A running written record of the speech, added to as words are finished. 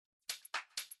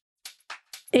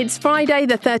It's Friday,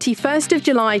 the 31st of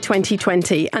July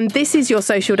 2020, and this is your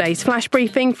Social Days flash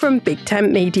briefing from Big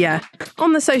Tent Media.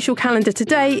 On the social calendar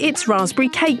today, it's Raspberry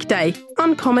Cake Day,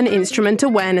 Uncommon Instrument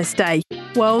Awareness Day,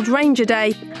 World Ranger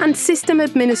Day, and System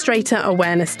Administrator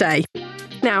Awareness Day.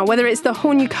 Now, whether it's the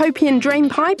Hornucopian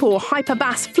drainpipe or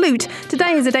hyperbass flute,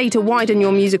 today is a day to widen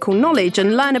your musical knowledge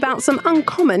and learn about some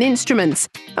uncommon instruments.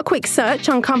 A quick search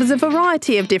uncovers a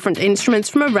variety of different instruments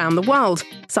from around the world,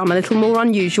 some a little more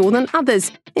unusual than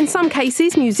others. In some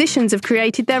cases, musicians have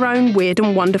created their own weird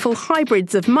and wonderful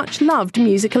hybrids of much-loved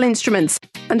musical instruments,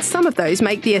 and some of those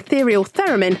make the ethereal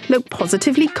theremin look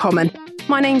positively common.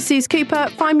 My name's Suze Cooper.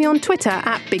 Find me on Twitter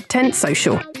at Big Tent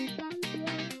Social.